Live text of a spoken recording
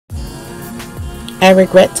I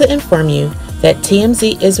regret to inform you that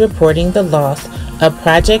TMZ is reporting the loss of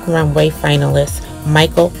Project Runway finalist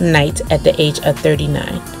Mychael Knight at the age of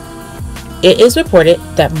 39. It is reported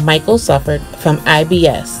that Mychael suffered from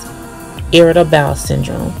IBS, irritable bowel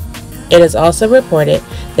syndrome. It is also reported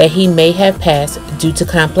that he may have passed due to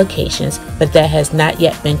complications, but that has not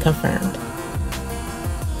yet been confirmed.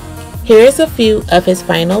 Here is a few of his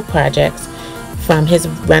final projects from his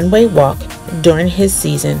runway walk during his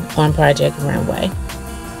season on Project Runway.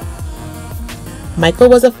 Mychael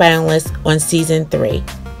was a finalist on Season 3.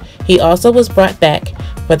 He also was brought back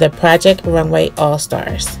for the Project Runway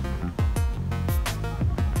All-Stars.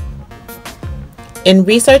 In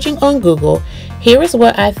researching on Google, here is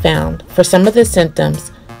what I found for some of the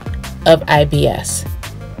symptoms of IBS.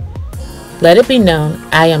 Let it be known,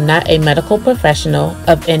 I am not a medical professional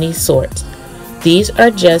of any sort. These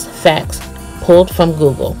are just facts pulled from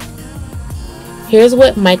Google. Here's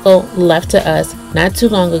what Mychael left to us not too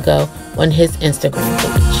long ago on his Instagram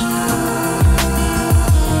page.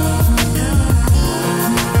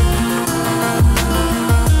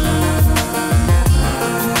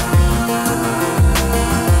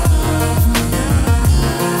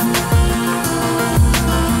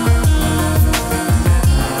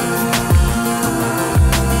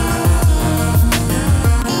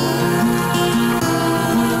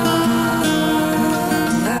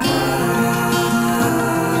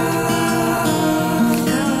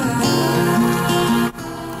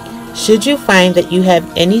 Should you find that you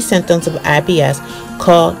have any symptoms of IBS,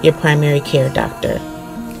 call your primary care doctor.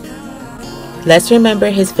 Let's remember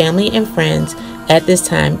his family and friends at this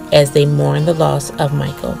time as they mourn the loss of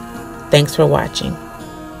Mychael. Thanks for watching.